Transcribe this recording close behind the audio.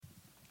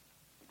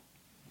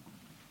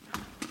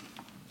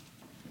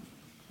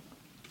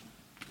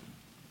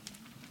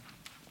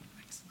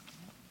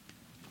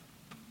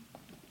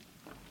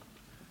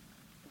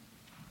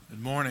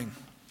Good morning.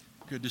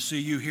 Good to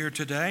see you here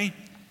today.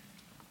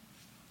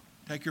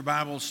 Take your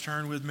Bibles,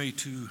 turn with me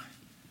to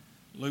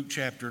Luke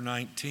chapter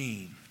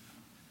 19.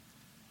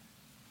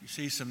 You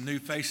see some new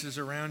faces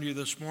around you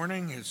this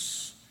morning.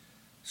 It's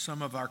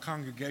some of our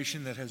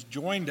congregation that has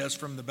joined us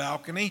from the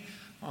balcony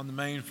on the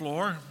main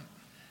floor.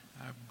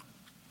 I'm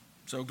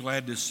so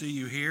glad to see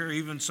you here.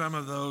 Even some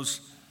of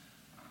those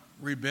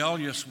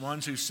rebellious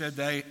ones who said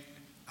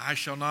I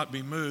shall not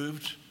be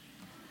moved.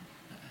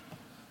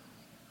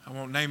 I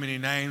won't name any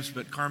names,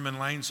 but Carmen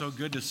Lane, so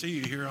good to see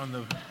you here on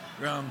the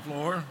ground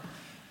floor.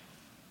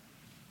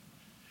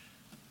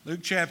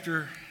 Luke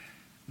chapter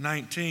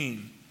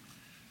 19.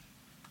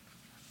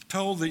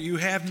 Told that you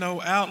have no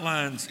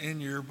outlines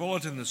in your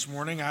bulletin this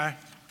morning. I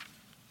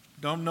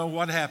don't know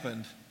what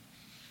happened.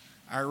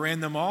 I ran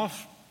them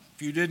off.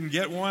 If you didn't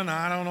get one,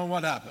 I don't know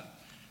what happened.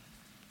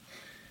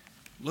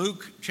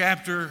 Luke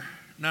chapter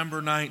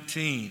number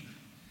 19.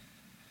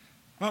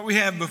 What we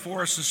have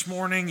before us this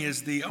morning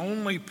is the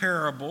only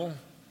parable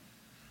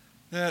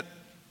that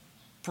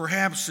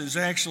perhaps is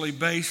actually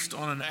based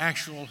on an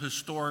actual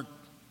historic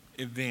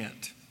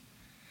event.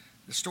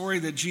 The story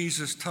that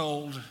Jesus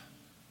told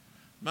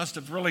must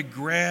have really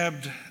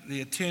grabbed the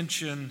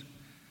attention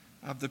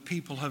of the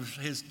people of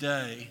his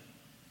day.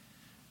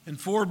 In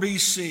 4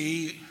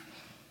 BC,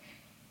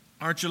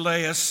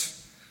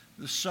 Archelaus,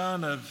 the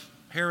son of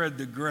Herod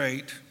the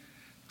Great,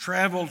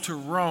 traveled to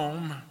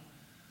Rome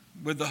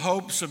with the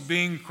hopes of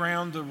being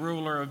crowned the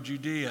ruler of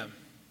Judea.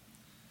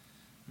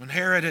 When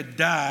Herod had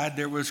died,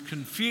 there was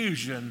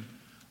confusion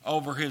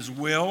over his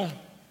will.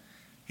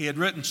 He had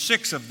written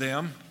 6 of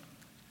them.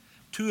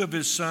 2 of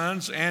his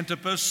sons,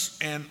 Antipas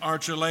and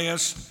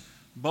Archelaus,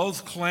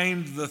 both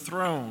claimed the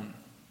throne.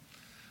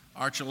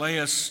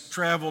 Archelaus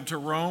traveled to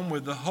Rome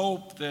with the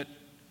hope that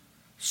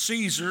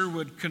Caesar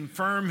would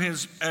confirm him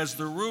as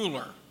the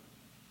ruler.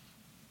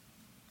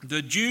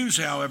 The Jews,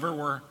 however,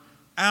 were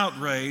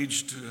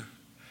outraged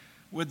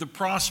with the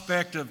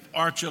prospect of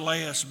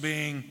Archelaus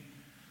being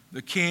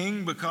the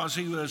king because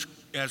he was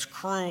as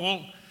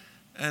cruel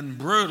and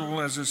brutal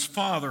as his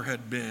father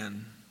had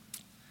been.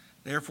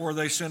 Therefore,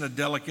 they sent a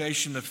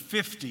delegation of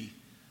 50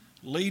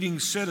 leading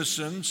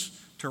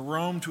citizens to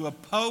Rome to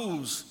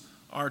oppose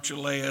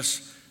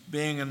Archelaus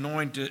being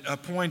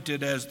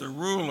appointed as the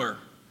ruler.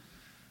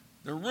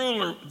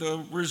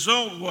 The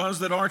result was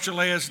that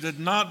Archelaus did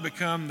not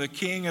become the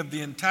king of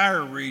the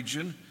entire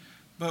region,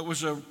 but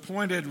was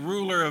appointed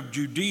ruler of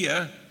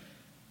Judea.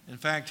 In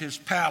fact, his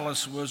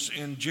palace was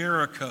in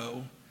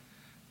Jericho.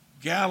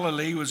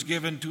 Galilee was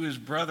given to his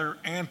brother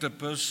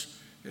Antipas,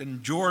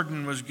 and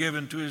Jordan was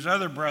given to his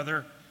other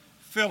brother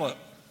Philip.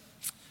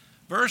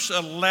 Verse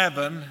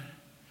 11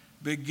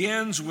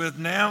 begins with,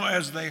 "Now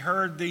as they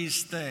heard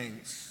these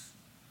things."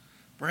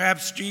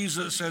 Perhaps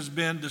Jesus has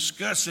been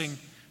discussing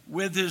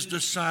with his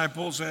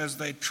disciples as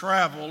they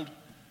traveled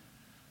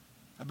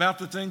about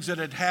the things that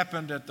had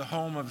happened at the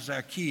home of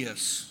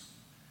Zacchaeus.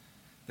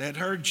 They had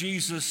heard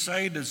Jesus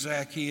say to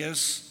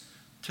Zacchaeus,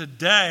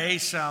 "Today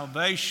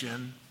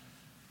salvation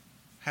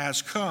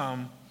has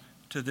come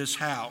to this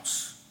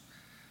house."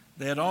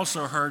 They had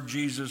also heard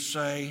Jesus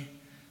say,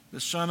 "The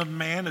Son of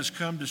Man has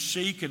come to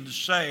seek and to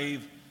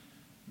save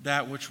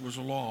that which was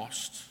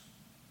lost."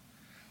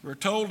 We're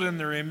told in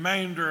the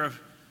remainder of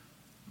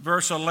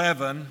verse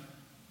 11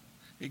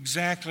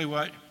 exactly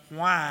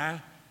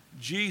why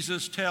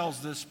Jesus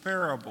tells this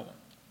parable.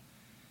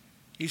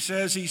 He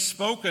says he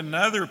spoke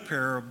another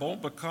parable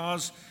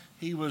because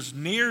he was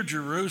near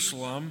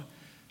Jerusalem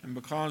and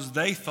because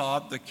they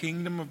thought the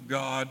kingdom of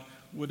God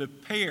would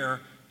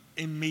appear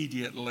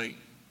immediately.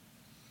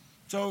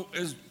 So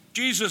as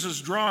Jesus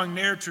is drawing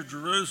near to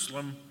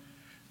Jerusalem,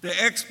 the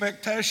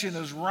expectation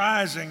is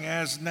rising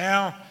as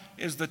now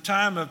is the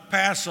time of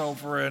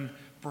Passover, and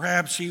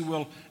perhaps he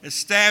will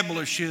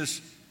establish his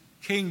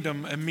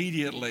kingdom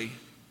immediately.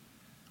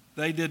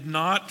 They did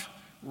not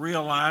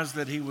realize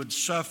that he would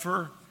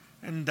suffer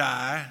and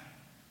die,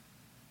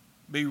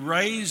 be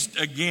raised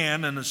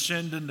again and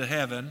ascend into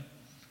heaven,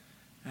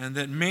 and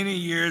that many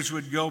years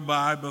would go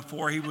by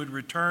before he would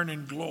return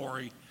in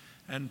glory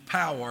and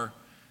power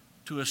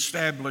to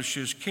establish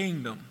his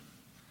kingdom.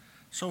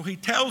 So he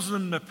tells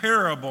them the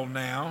parable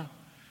now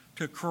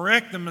to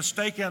correct the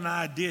mistaken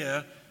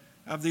idea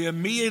of the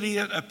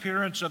immediate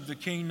appearance of the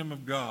kingdom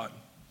of God.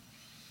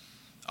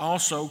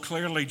 Also,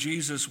 clearly,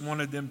 Jesus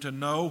wanted them to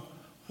know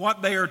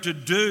what they are to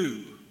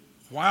do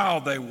while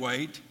they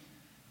wait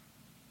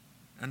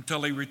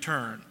until he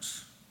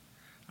returns.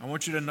 I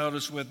want you to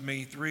notice with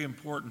me 3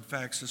 important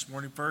facts this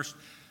morning. First,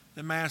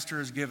 the Master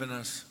has given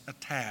us a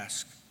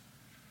task.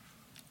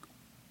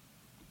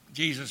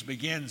 Jesus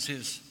begins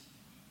his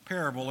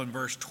parable in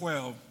verse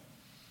 12.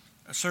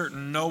 A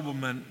certain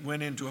nobleman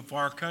went into a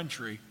far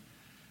country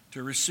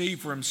to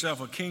receive for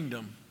himself a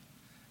kingdom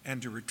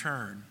and to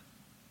return.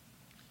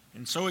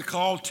 And so he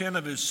called 10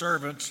 of his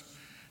servants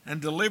and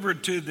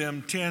delivered to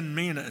them 10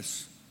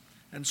 minas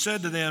and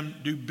said to them,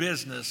 "Do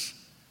business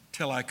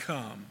till I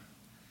come."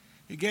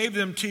 He gave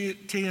them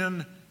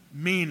 10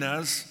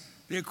 minas,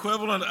 the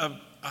equivalent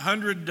of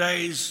 100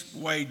 days'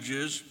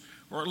 wages,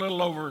 or a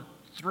little over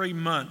 3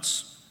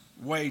 months'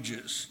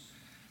 wages.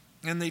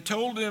 And they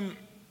told him,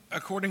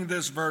 according to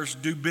this verse,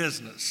 do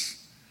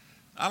business.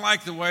 I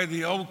like the way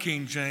the old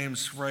King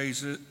James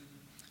phrase it,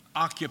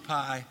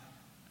 occupy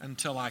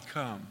until I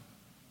come.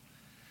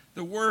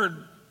 The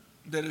word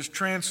that is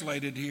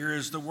translated here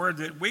is the word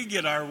that we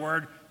get our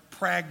word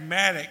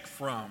pragmatic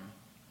from.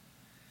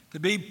 To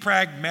be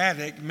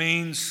pragmatic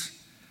means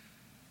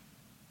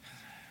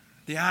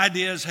the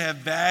ideas have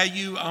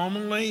value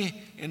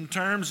only in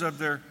terms of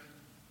their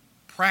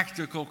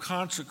practical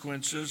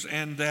consequences,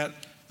 and that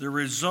the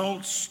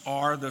results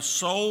are the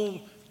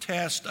sole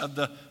test of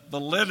the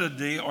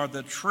validity or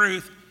the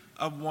truth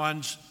of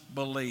one's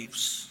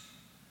beliefs.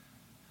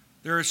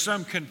 There is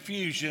some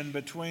confusion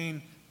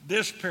between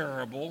this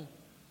parable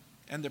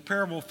and the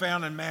parable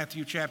found in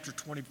Matthew chapter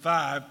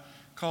 25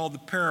 called the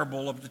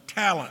parable of the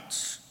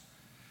talents.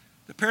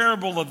 The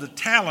parable of the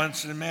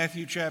talents in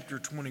Matthew chapter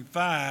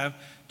 25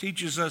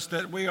 teaches us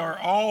that we are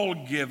all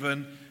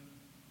given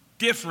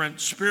different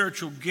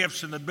spiritual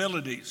gifts and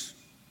abilities.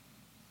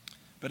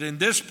 But in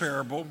this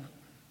parable,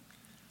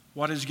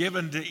 what is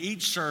given to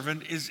each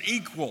servant is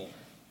equal,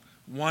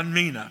 1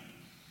 mina.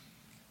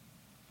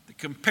 The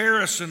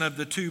comparison of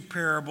the two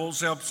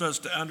parables helps us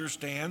to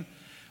understand,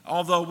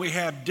 although we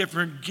have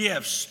different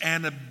gifts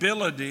and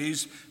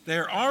abilities,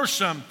 there are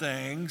some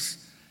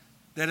things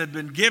that have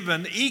been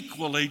given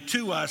equally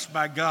to us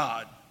by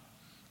God.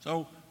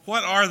 So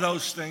what are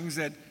those things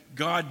that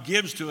God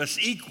gives to us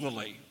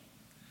equally?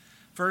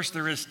 First,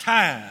 there is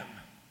time.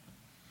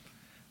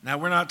 Now,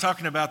 we're not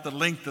talking about the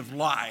length of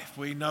life.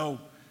 We know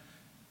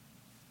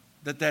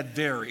that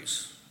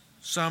varies.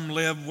 Some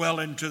live well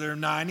into their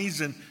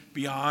 90s and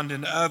beyond,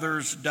 and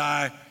others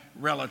die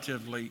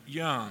relatively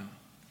young.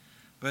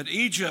 But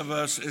each of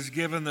us is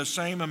given the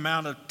same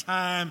amount of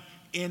time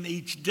in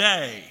each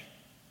day.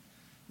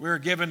 We're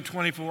given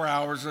 24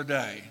 hours a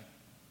day.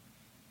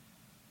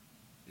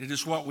 It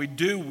is what we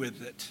do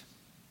with it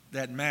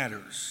that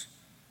matters.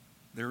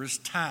 There is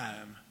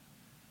time.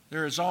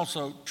 There is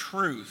also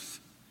truth.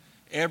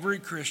 Every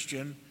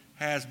Christian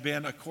has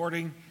been,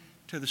 according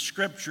to the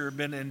Scripture,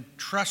 been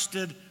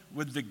entrusted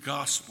with the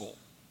gospel.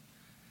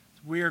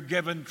 We are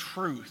given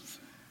truth.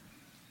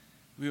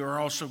 We are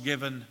also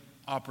given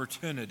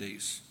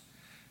opportunities.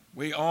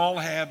 We all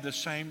have the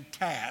same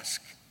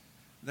task,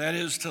 that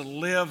is to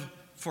live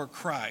for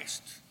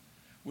Christ.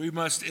 We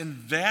must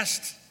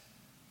invest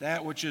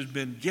that which has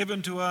been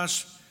given to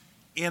us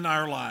in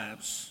our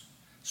lives.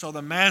 So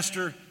the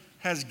Master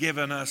has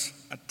given us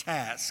a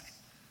task.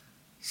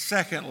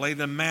 Secondly,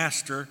 the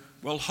Master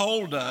will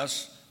hold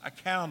us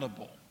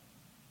accountable.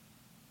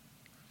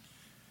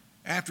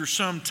 After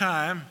some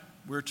time,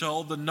 we're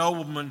told the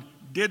nobleman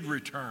did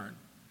return,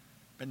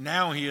 but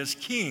now he is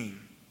king.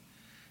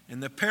 In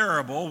the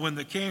parable, when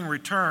the king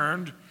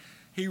returned,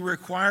 he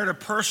required a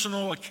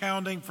personal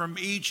accounting from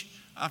each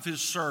of his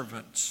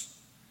servants.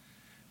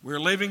 We're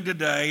living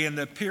today in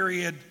the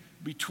period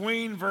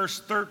between verse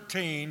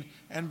 13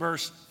 and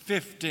verse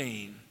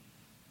 15,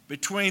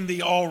 between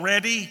the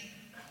already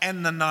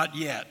and the not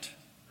yet,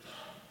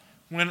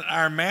 when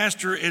our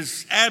Master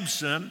is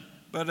absent,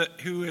 but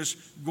who is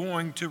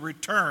going to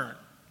return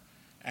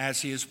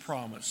as he has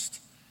promised.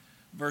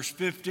 Verse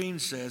 15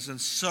 says,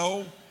 "And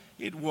so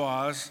it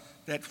was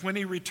that when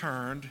he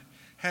returned,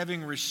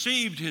 having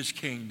received his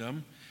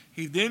kingdom,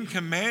 he then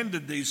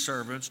commanded these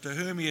servants to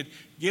whom he had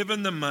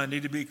given the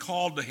money to be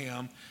called to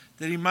him,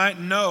 that he might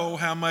know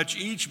how much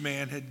each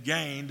man had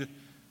gained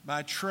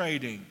by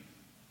trading."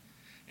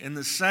 In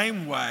the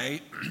same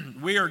way,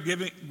 we are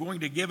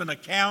going to give an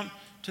account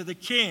to the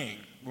king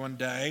one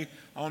day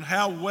on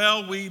how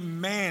well we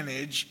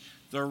manage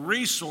the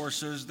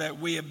resources that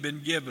we have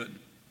been given.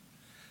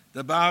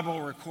 The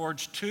Bible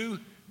records two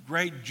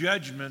great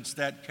judgments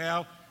that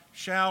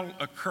shall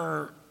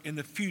occur in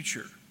the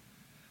future.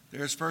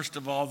 There's first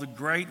of all the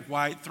great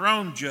white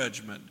throne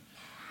judgment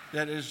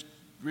that is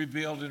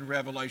revealed in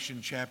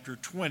Revelation chapter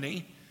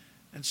 20.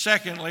 And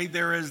secondly,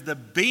 there is the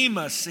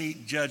Bema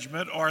seat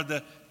judgment, or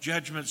the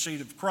judgment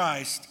seat of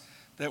Christ,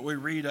 that we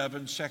read of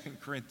in 2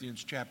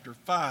 Corinthians chapter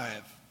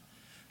 5.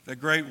 The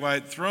great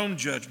white throne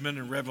judgment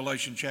in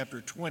Revelation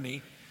chapter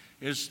 20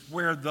 is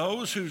where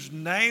those whose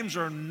names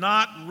are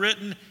not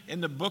written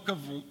in the book of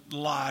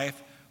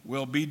life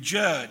will be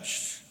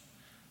judged.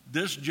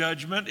 This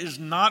judgment is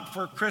not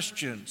for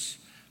Christians,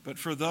 but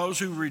for those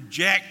who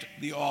reject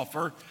the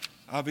offer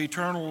of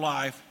eternal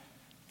life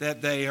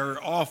that they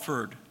are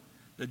offered.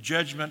 The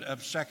judgment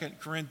of 2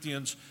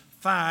 Corinthians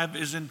 5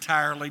 is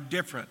entirely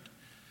different.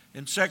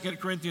 In 2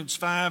 Corinthians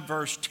 5,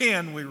 verse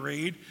 10, we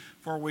read,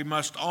 "For we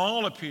must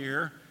all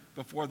appear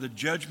before the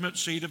judgment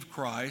seat of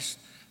Christ,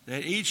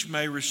 that each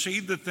may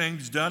receive the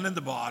things done in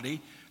the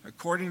body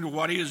according to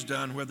what he has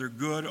done, whether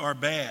good or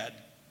bad."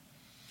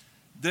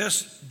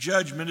 This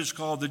judgment is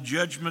called the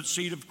judgment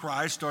seat of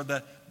Christ, or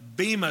the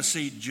Bema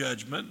seat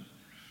judgment.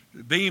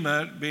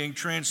 Bema, being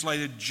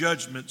translated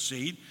judgment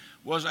seat,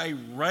 was a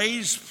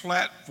raised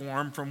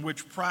platform from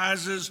which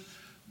prizes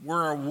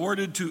were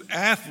awarded to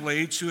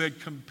athletes who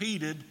had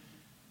competed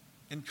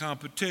in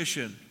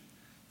competition.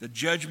 The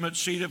judgment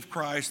seat of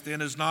Christ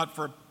then is not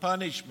for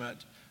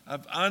punishment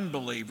of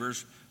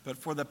unbelievers, but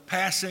for the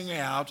passing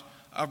out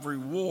of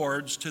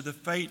rewards to the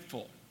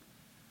faithful.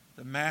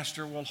 The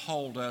Master will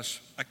hold us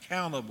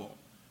accountable.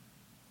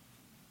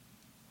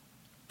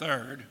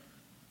 Third,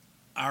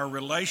 our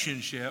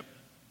relationship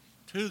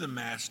to the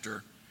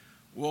Master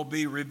will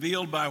be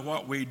revealed by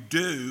what we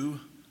do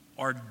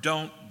or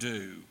don't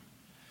do.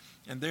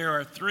 And there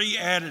are three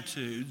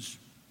attitudes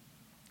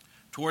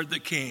toward the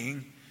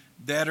king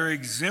that are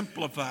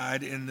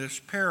exemplified in this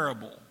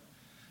parable.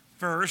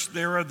 First,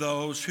 there are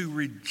those who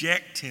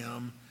reject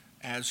him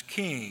as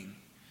king.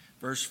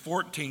 Verse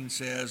 14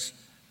 says,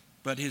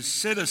 "But his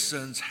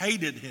citizens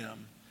hated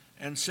him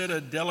and sent a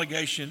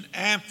delegation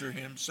after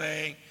him,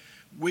 saying,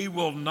 'We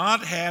will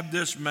not have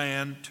this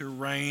man to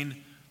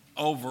reign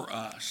over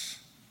us.'"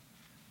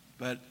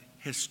 But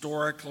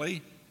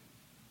historically,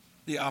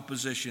 the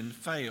opposition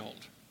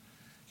failed.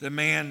 The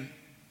man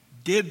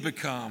did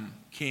become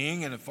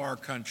king in a far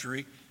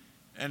country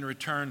and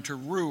returned to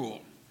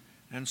rule.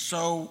 And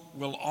so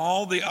will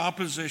all the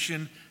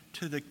opposition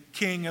to the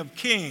King of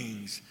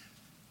Kings.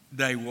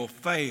 They will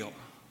fail.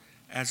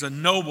 As a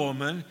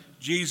nobleman,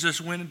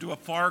 Jesus went into a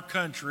far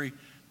country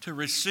to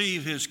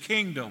receive his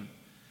kingdom.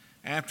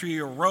 After he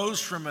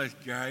arose from his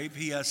grave,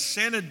 he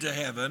ascended to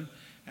heaven,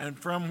 and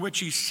from which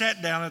he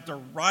sat down at the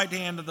right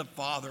hand of the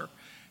Father,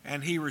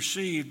 and he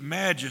received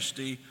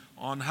majesty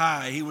on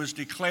high. He was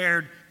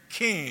declared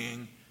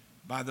king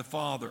by the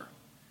Father.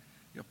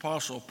 The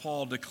Apostle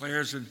Paul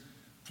declares in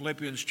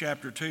Philippians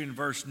chapter 2 and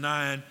verse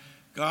 9,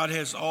 God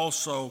has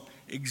also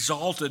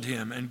exalted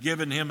him and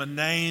given him a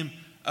name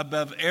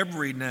above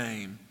every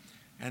name.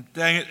 And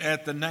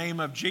at the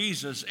name of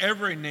Jesus,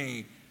 every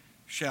knee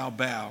shall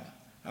bow,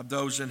 of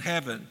those in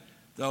heaven,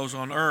 those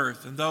on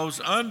earth, and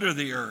those under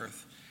the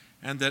earth,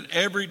 and that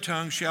every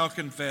tongue shall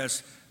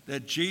confess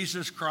that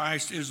Jesus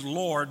Christ is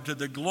Lord, to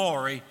the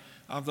glory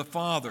of the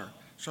Father.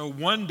 So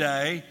one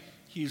day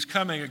he's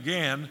coming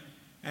again,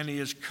 and he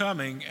is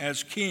coming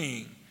as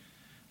king.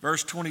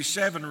 Verse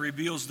 27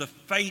 reveals the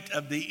fate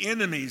of the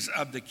enemies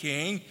of the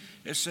king.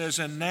 It says,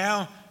 "And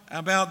now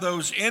about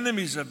those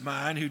enemies of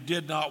mine who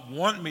did not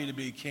want me to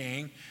be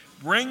king,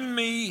 bring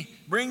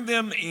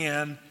them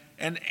in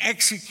and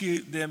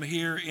execute them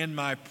here in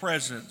my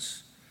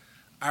presence."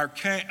 Our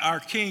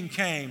king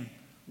came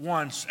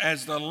once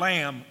as the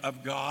Lamb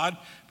of God,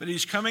 but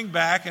he's coming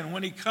back, and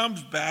when he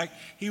comes back,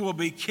 he will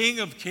be King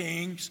of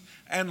Kings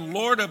and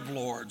Lord of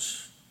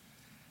Lords.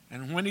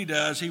 And when he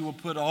does, he will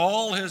put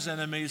all his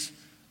enemies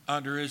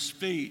under his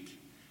feet.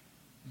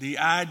 The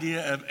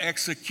idea of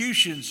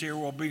executions here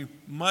will be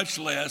much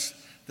less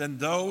than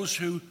those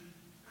who,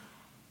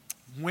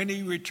 when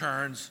he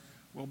returns,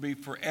 will be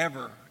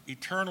forever,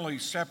 eternally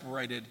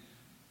separated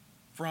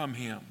from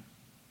him.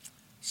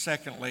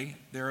 Secondly,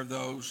 there are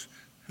those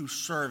who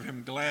serve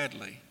him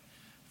gladly.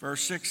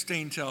 Verse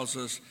 16 tells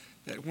us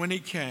that when he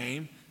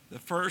came, the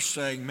first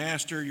saying,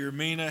 "Master, your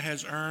mina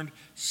has earned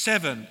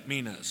 7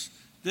 minas."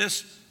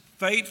 This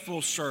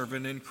faithful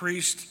servant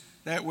increased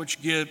that which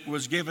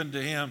was given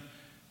to him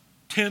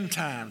 10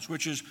 times,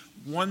 which is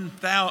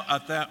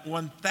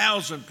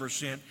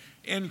 1,000%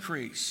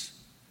 increase.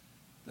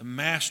 The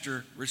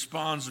master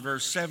responds in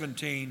verse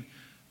 17,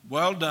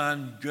 "Well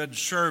done, good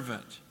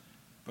servant.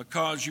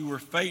 Because you were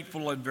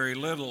faithful in very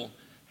little,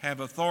 have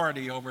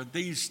authority over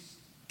these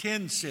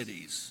 10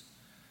 cities.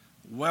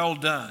 Well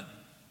done."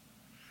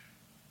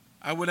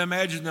 I would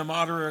imagine the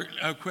modern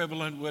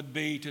equivalent would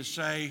be to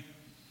say,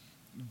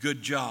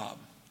 "Good job."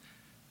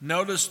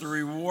 Notice the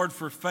reward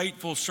for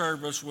faithful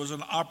service was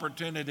an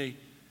opportunity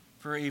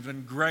for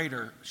even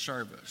greater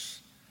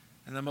service.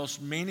 And the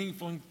most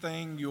meaningful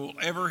thing you'll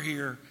ever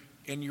hear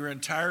in your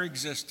entire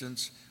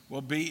existence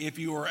will be if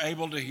you are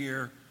able to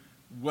hear,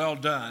 "Well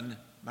done,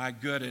 my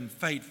good and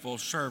faithful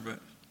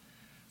servant."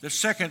 The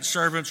second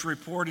servant's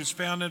report is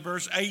found in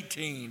verse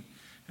 18.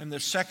 And the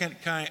second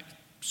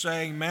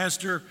saying,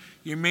 "Master,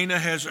 your mina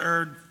has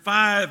earned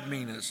 5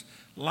 minas.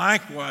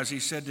 Likewise," he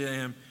said to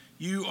him,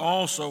 "you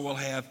also will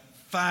have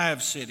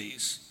 5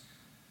 cities."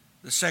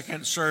 The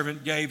second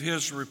servant gave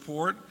his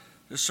report.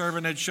 The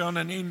servant had shown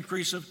an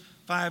increase of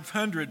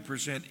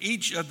 500%.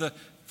 Each of the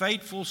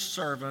faithful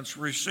servants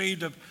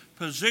received a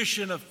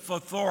position of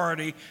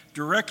authority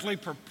directly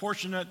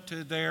proportionate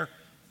to their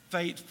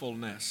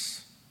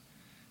faithfulness.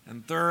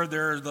 And third,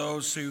 there are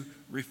those who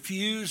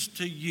refuse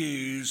to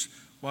use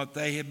what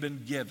they have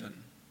been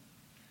given.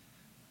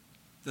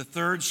 The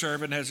third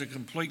servant has a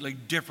completely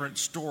different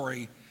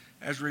story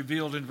as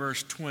revealed in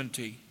verse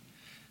 20.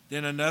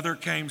 Then another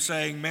came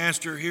saying,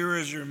 "Master, here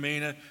is your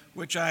mina,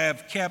 which I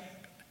have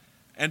kept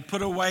and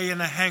put away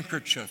in a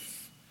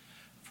handkerchief.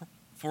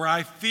 For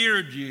I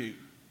feared you,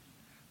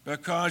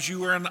 because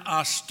you are an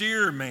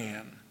austere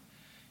man.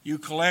 You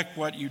collect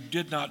what you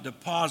did not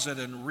deposit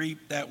and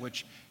reap that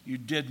which you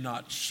did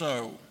not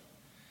sow."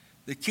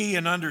 The key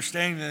in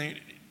understanding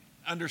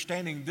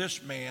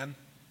this man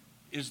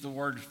is the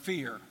word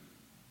fear.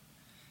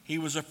 He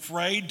was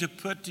afraid to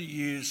put to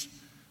use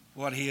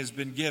what he has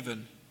been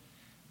given.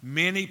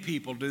 Many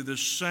people do the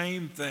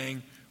same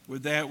thing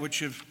with that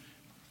which have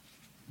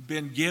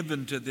been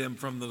given to them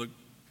from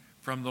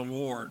the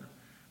Lord.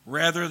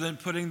 Rather than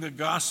putting the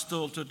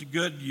gospel to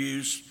good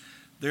use,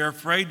 they're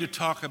afraid to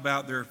talk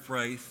about their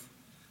faith.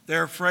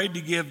 They're afraid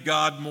to give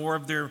God more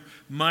of their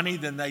money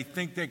than they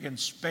think they can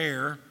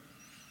spare.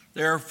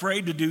 They're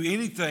afraid to do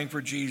anything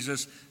for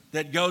Jesus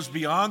that goes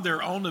beyond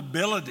their own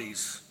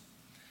abilities,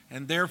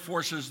 and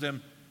therefore forces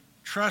them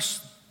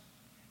trust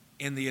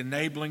in the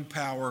enabling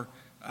power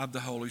of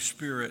the Holy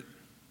Spirit.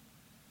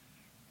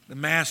 The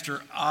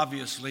master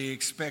obviously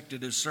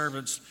expected his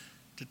servants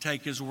to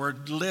take his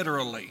word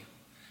literally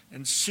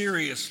and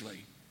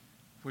seriously,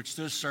 which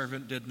this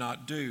servant did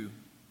not do.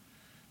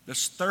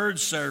 This third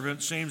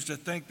servant seems to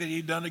think that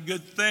he'd done a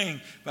good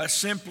thing by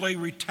simply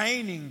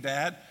retaining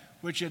that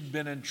which had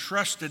been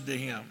entrusted to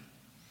him.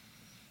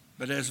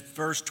 But as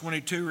verse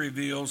 22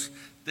 reveals,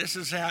 this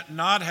is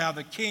not how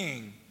the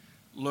king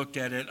looked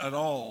at it at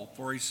all.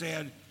 For he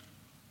said,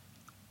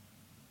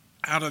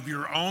 "Out of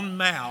your own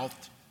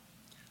mouth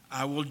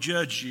I will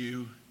judge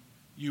you,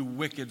 you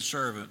wicked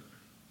servant.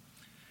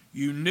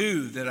 You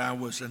knew that I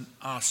was an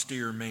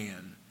austere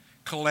man,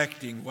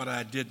 collecting what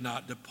I did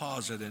not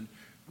deposit and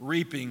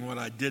reaping what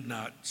I did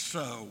not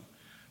sow.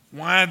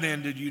 Why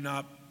then did you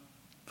not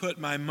put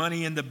my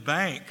money in the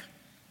bank,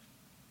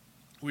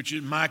 which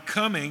in my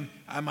coming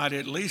I might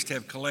at least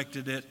have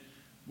collected it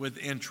with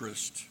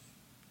interest?"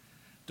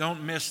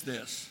 Don't miss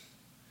this.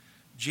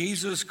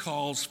 Jesus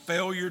calls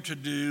failure to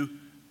do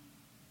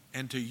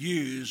and to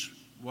use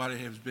what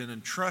has been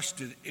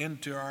entrusted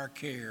into our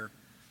care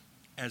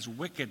as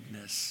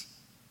wickedness.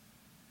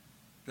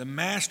 The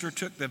master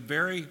took the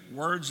very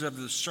words of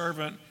the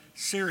servant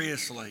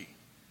seriously,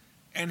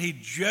 and he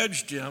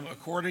judged him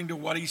according to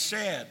what he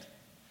said.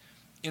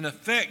 In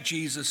effect,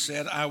 Jesus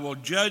said, "I will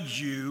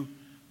judge you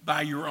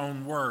by your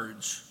own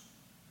words."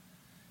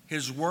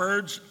 His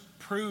words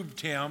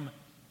proved him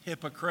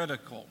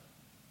hypocritical.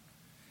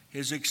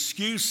 His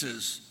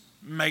excuses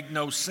make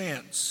no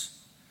sense.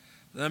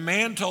 The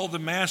man told the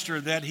master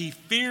that he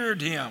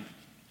feared him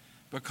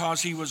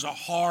because he was a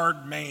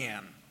hard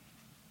man.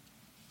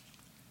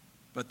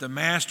 But the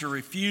master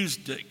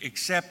refused to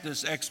accept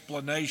this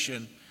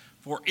explanation,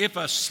 for if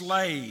a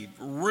slave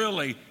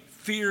really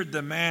feared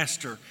the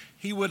master,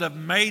 he would have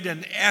made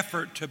an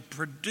effort to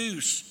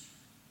produce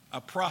a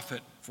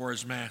profit for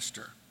his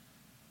master,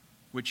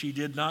 which he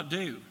did not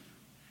do.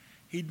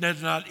 He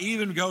did not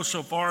even go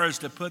so far as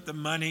to put the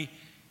money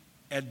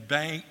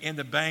in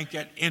the bank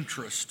at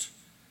interest,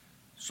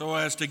 so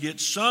as to get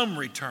some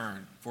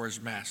return for his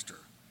master.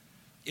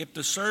 If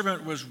the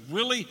servant was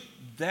really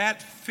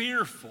that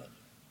fearful,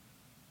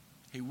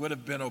 he would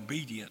have been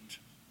obedient.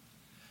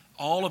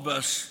 All of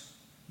us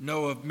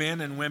know of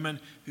men and women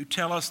who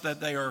tell us that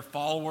they are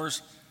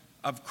followers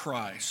of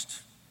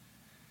Christ.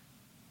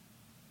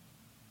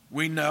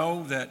 We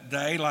know that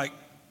they, like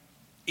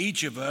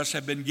each of us,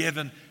 have been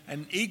given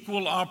an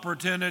equal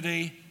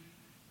opportunity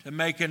to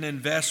make an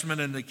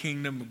investment in the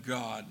kingdom of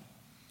God.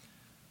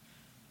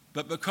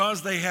 But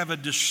because they have a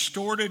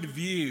distorted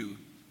view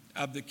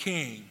of the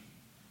king,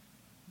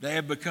 they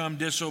have become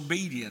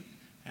disobedient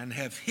and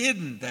have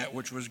hidden that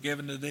which was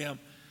given to them,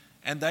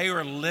 and they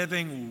are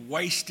living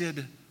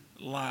wasted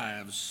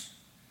lives.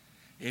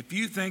 If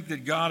you think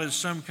that God is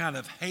some kind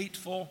of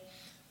hateful,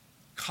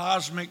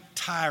 cosmic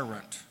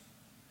tyrant,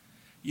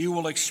 you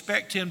will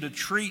expect him to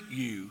treat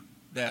you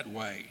that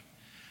way.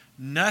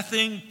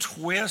 Nothing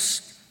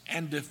twists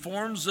and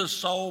deforms the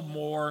soul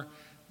more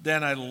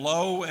than a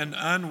low and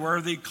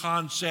unworthy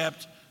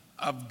concept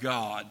of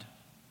God.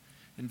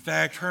 In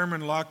fact,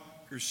 Herman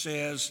Locker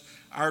says,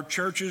 our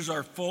churches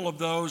are full of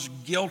those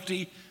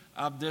guilty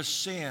of this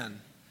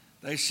sin.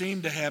 They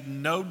seem to have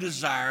no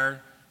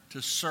desire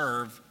to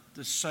serve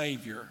the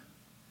Savior.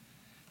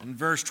 In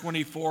verse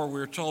 24,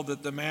 we're told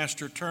that the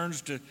master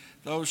turns to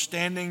those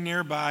standing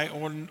nearby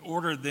and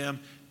ordered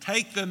them,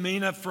 "Take the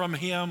mina from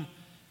him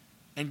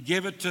and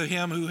give it to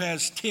him who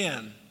has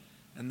 10.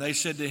 And they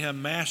said to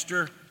him,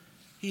 "Master,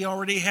 he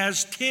already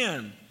has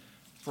 10.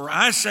 For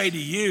I say to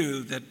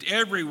you that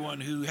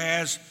everyone who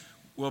has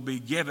will be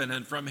given,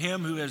 and from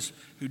him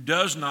who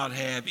does not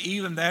have,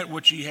 even that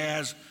which he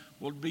has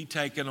will be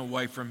taken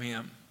away from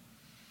him."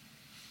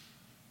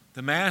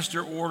 The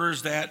master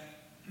orders that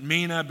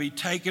mina be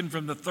taken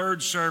from the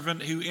third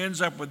servant who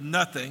ends up with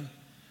nothing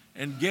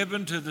and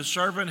given to the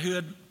servant who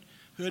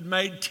had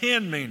made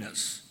 10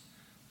 minas.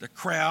 The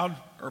crowd,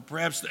 or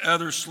perhaps the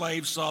other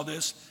slaves, saw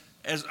this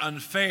as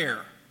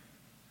unfair.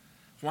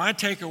 Why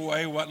take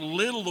away what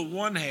little the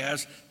one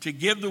has to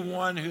give the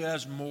one who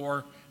has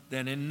more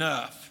than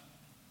enough?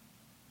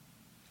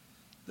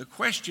 The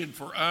question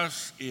for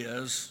us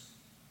is,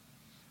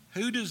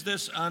 who does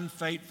this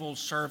unfaithful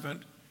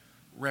servant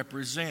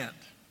represent?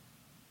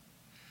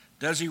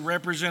 Does he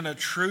represent a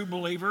true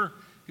believer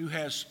who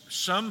has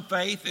some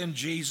faith in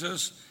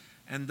Jesus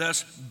and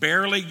thus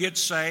barely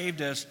gets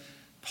saved, as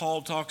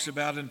Paul talks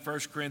about in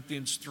 1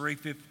 Corinthians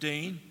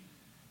 3:15,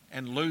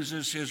 and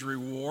loses his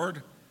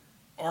reward?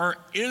 Or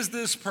is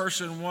this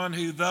person one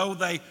who, though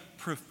they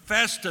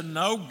profess to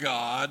know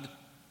God,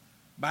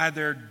 by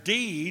their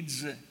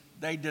deeds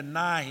they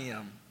deny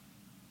him.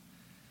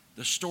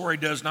 The story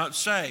does not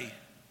say.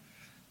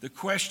 The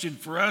question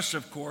for us,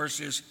 of course,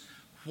 is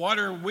what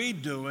are we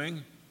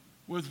doing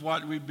with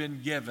what we've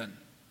been given?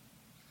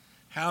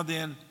 How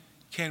then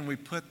can we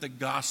put the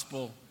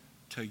gospel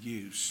to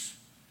use?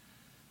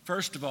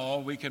 First of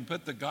all, we can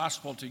put the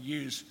gospel to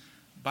use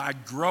by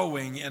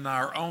growing in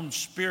our own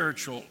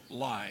spiritual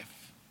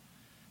life,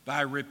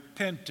 by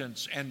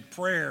repentance and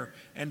prayer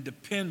and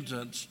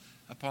dependence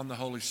upon the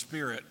Holy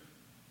Spirit.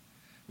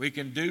 We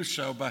can do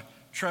so by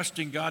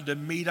trusting God to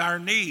meet our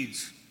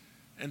needs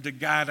and to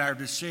guide our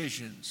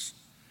decisions.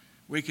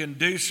 We can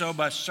do so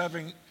by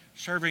serving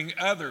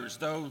others,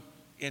 though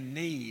in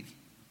need.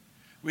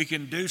 We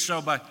can do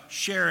so by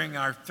sharing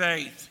our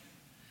faith.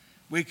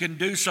 We can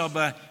do so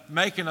by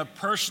making a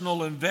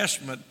personal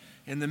investment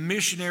in the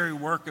missionary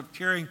work of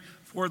caring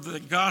for the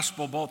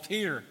gospel both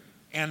here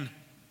and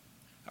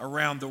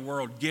around the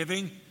world,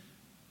 giving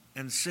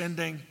and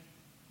sending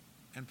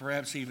and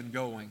perhaps even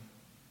going.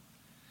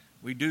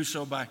 We do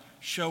so by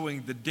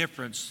showing the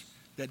difference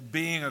that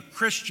being a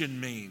Christian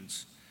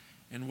means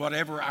in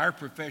whatever our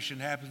profession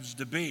happens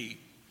to be.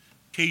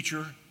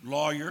 Teacher,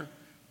 lawyer,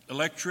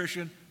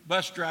 electrician,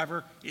 bus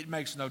driver, it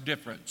makes no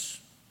difference.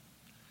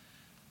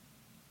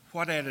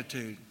 What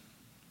attitude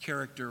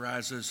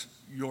characterizes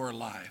your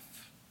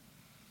life?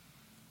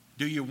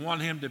 Do you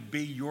want him to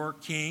be your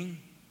king?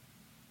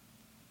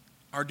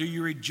 Or do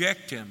you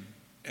reject him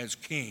as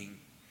king?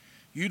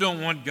 You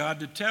don't want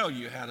God to tell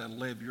you how to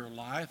live your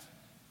life.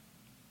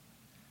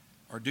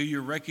 Or do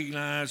you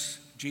recognize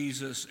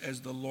Jesus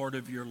as the Lord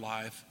of your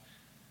life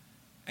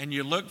and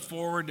you look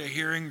forward to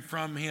hearing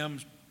from him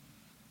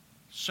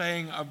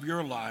saying of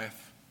your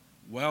life,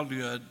 well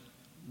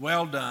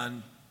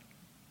done,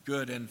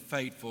 good and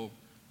faithful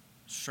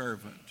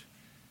servant?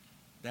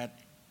 That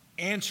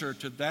answer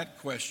to that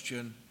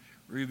question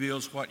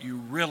reveals what you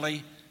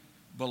really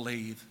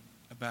believe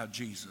about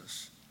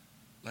Jesus.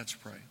 Let's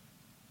pray.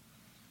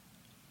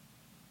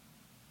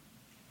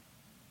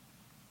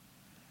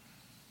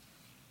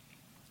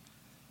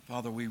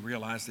 Father, we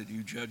realize that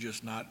you judge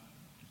us not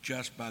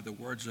just by the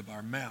words of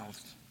our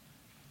mouth,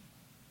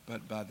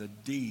 but by the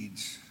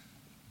deeds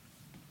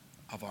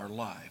of our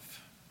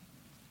life.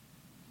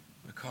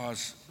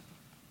 Because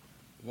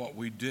what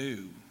we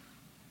do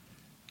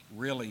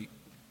really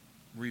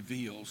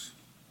reveals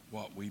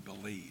what we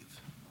believe.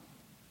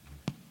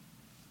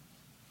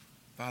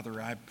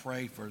 Father, I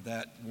pray for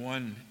that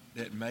one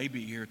that may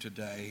be here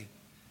today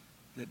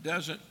that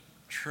doesn't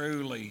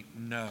truly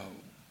know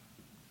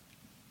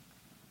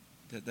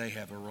that they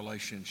have a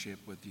relationship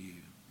with you.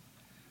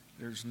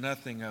 There's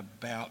nothing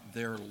about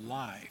their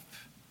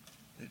life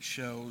that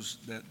shows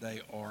that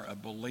they are a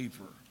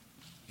believer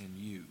in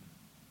you.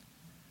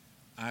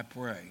 I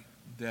pray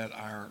that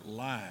our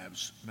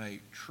lives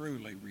may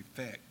truly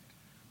reflect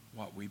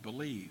what we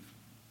believe,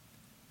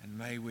 and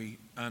may we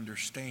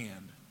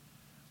understand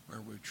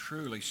where we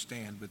truly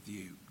stand with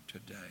you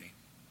today.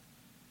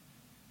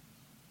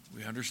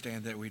 We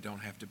understand that we don't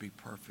have to be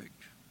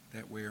perfect,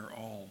 that we are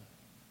all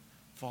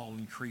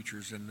fallen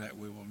creatures and that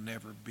we will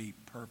never be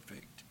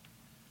perfect.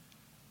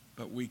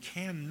 But we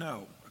can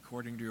know,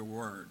 according to your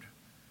word,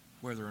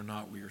 whether or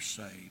not we are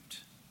saved.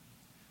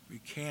 We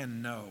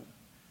can know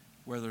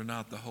whether or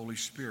not the Holy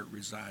Spirit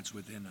resides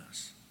within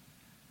us.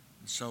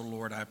 And so,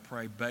 Lord, I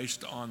pray,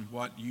 based on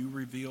what you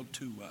revealed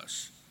to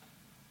us,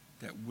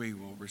 that we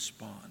will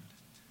respond.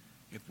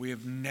 If we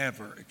have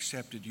never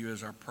accepted you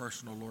as our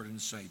personal Lord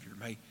and Savior,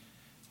 may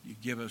you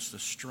give us the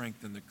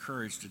strength and the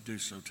courage to do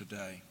so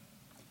today.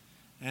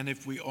 And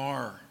if we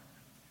are,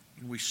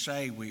 and we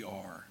say we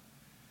are,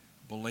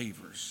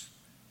 believers,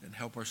 then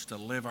help us to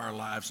live our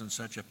lives in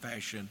such a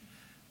fashion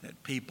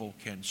that people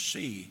can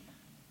see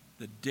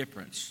the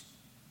difference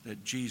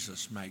that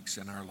Jesus makes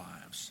in our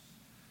lives.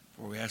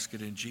 For we ask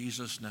it in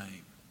Jesus'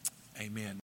 name. Amen.